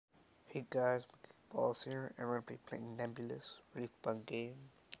Hey guys, Balls here, and we're gonna be playing Nebulous. Really fun game.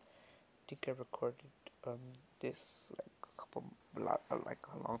 I think I recorded this like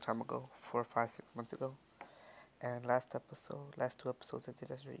a long time ago, 4, 5, 6 months ago. And last two episodes I did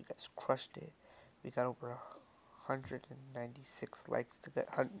yesterday, you guys crushed it. We got over 196 likes to get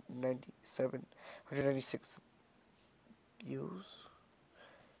 196 views.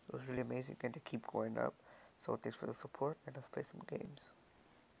 It was really amazing, and they keep going up. So thanks for the support, and let's play some games.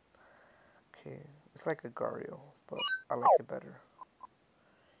 Okay, it's like a Gario, but I like it better.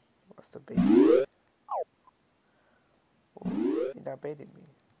 What's the bait? Oh, you're not baiting me.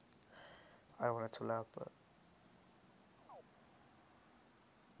 I don't want it too loud, but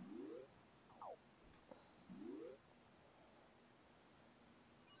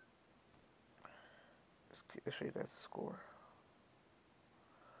let's show you guys the score.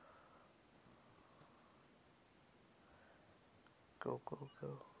 Go, go, go.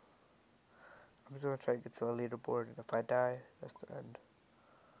 I'm just gonna try to get to the leaderboard, and if I die, that's the end.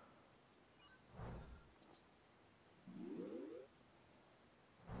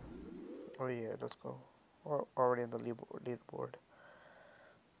 Oh yeah, let's go. We're already in the leaderboard.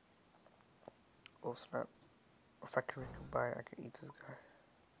 Oh snap. If I can recombine, I can eat this guy.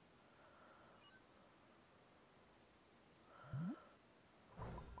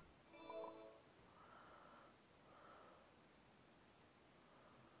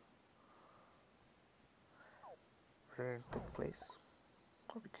 We're in fifth place.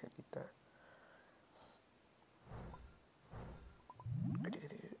 Oh, we can't eat that. I did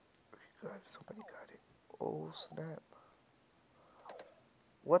it. Okay, God, somebody got it. Oh snap.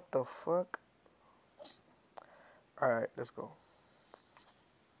 What the fuck? Alright, let's go.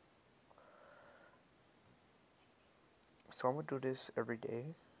 So I'm gonna do this every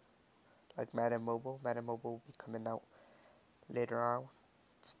day. Like Madden Mobile. Madden Mobile will be coming out later on.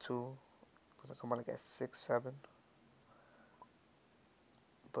 It's 2. It's gonna come out like at 6, 7.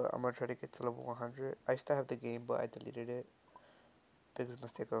 But I'm gonna try to get to level 100. I used to have the game, but I deleted it. Biggest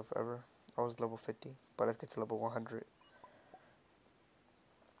mistake of ever. I was level 50, but let's get to level 100.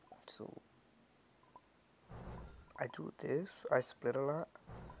 So I do this. I split a lot,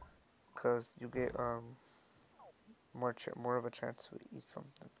 cause you get more of a chance to eat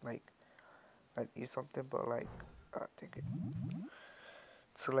something, like not eat something, but like think it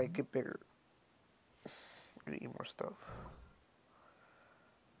to like get bigger. You eat more stuff.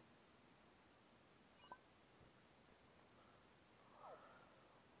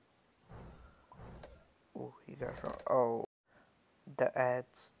 Oh, he got some. Oh, the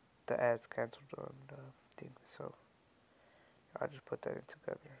ads, the ads canceled on the thing, so I'll just put that in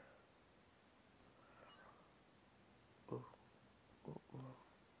together. Ooh, ooh, ooh.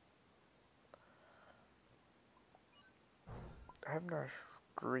 I have not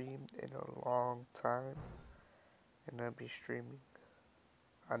streamed in a long time, and I'll be streaming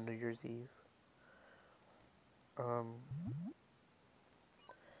on New Year's Eve. Um,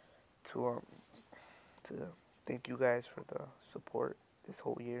 to um, to thank you guys for the support this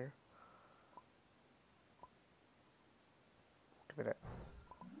whole year. Give me that.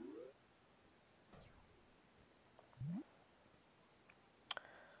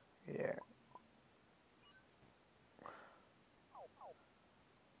 Yeah,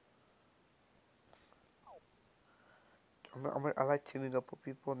 I like teaming up with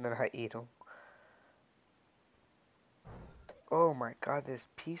people and then I eat them. Oh my god, this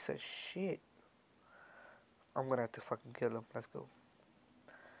piece of shit. I'm gonna have to fucking kill him. Let's go.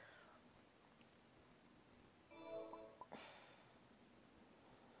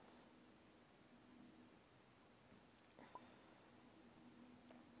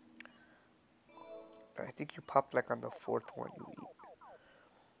 I think you popped like on the fourth one you eat.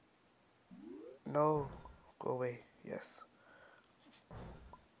 No, go away. Yes.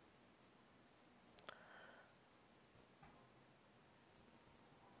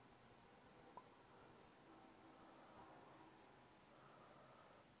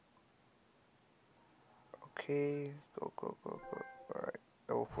 Okay, go, go, go, go. Alright,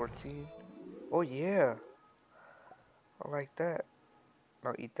 level 14. Oh yeah, I like that.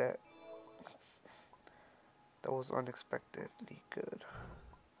 I'll eat that. That was unexpectedly good.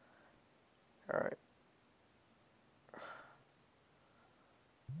 Alright.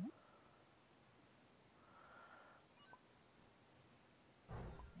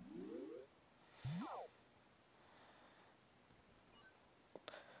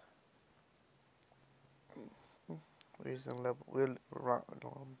 We're in level. We're around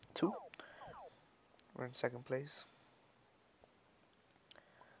 2. We're in second place.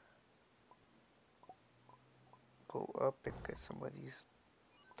 Go up and get some of these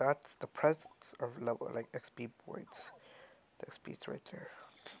That's the presence of level, like XP points. The XP's right there.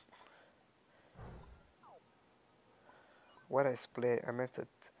 What I split, I meant to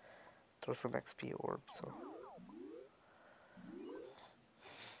throw some XP orbs, so.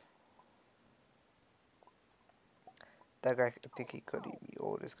 That guy, I think he could eat me.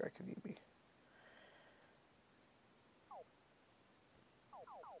 Oh, this guy can eat me.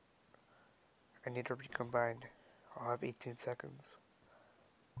 I need to recombine. I'll have 18 seconds.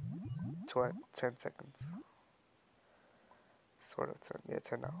 10 seconds. Sort of 10. Yeah,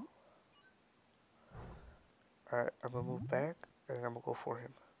 10 now. Alright, I'm gonna move back and I'm gonna go for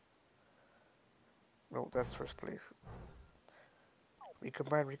him. No, that's first place.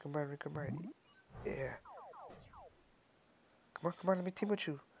 Recombine. Yeah. Come on, let me team with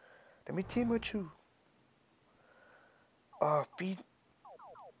you. Let me team with you. Oh, feed.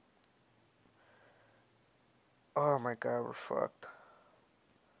 Oh my god, we're fucked.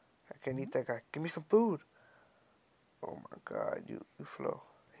 I can't eat that guy. Give me some food. Oh my god, you slow.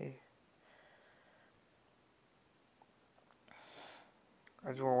 Hey.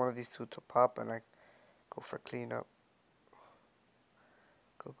 I just want one of these two to pop and like go for cleanup.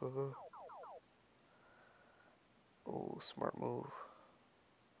 Go. Oh, smart move.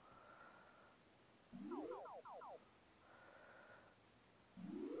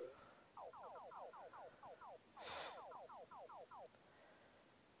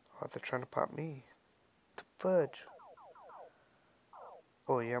 Oh, they're trying to pop me. The fudge.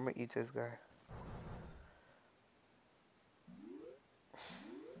 Oh yeah, I'm gonna eat this guy.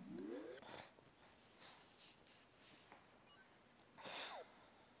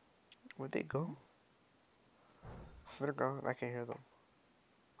 Where'd they go? They're gone. I can't hear them.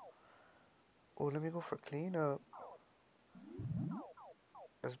 Oh, let me go for cleanup.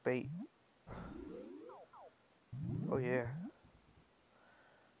 That's bait. Oh yeah.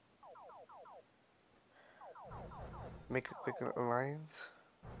 Make a quick alliance.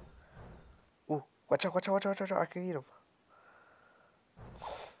 Ooh, watch out. I can eat him.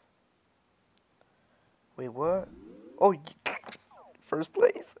 Wait, what? Oh, first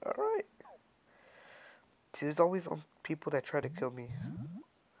place. Alright. See, there's always people that try to kill me.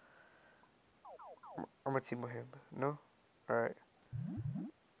 I'm gonna team with him. No? Alright.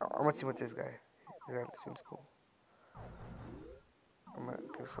 I'm gonna team with this guy. That seems cool. I'm gonna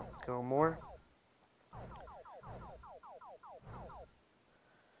give him more.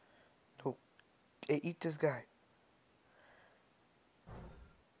 No. Hey, eat this guy.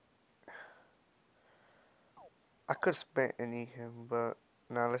 I could spit and eat him, but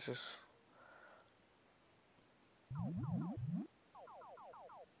nah, let's just.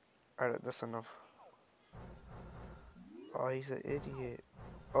 Alright, that's enough. Oh, he's an idiot.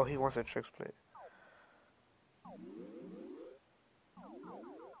 Oh, he wants a trick split.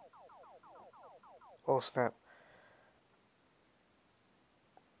 Oh, snap.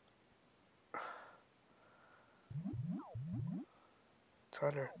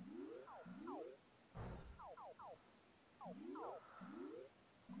 Tyler.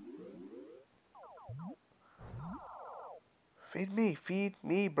 Feed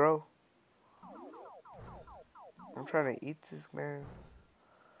me, bro. I'm trying to eat this man.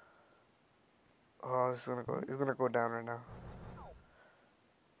 Oh, it's gonna go down right now.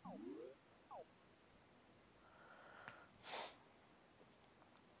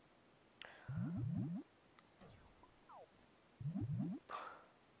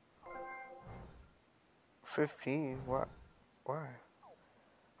 $15? What? Why?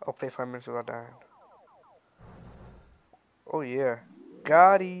 I'll play 5 minutes without dying. Oh yeah.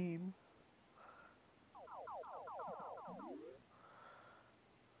 Got him.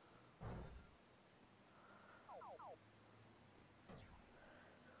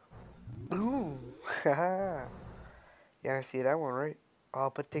 Boom. Haha. Yeah, I see that one, right? Oh,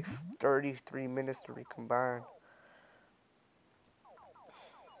 but it takes 33 minutes to recombine.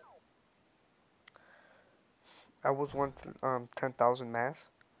 I was once 10,000 mass,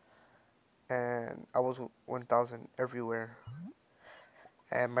 and I was 1,000 everywhere.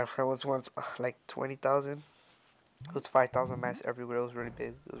 And my friend was once like 20,000. It was 5,000 mass everywhere. It was really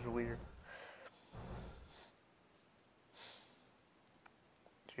big. It was weird.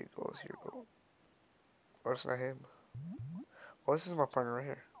 Here goes. Oh, it's not him. Oh, this is my partner right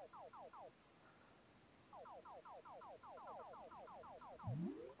here.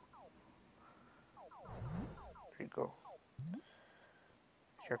 Here you go.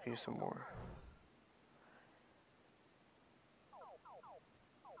 Here, I can use some more.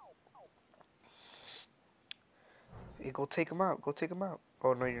 Hey, go take him out. Go take him out.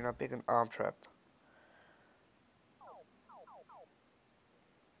 Oh, no, you're not big. Oh, I'm trapped.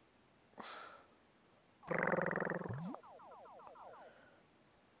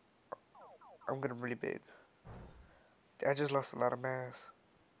 I'm getting really big. I just lost a lot of mass.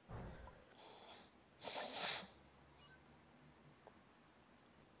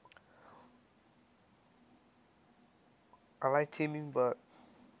 I like teaming, but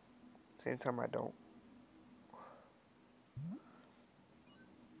same time I don't.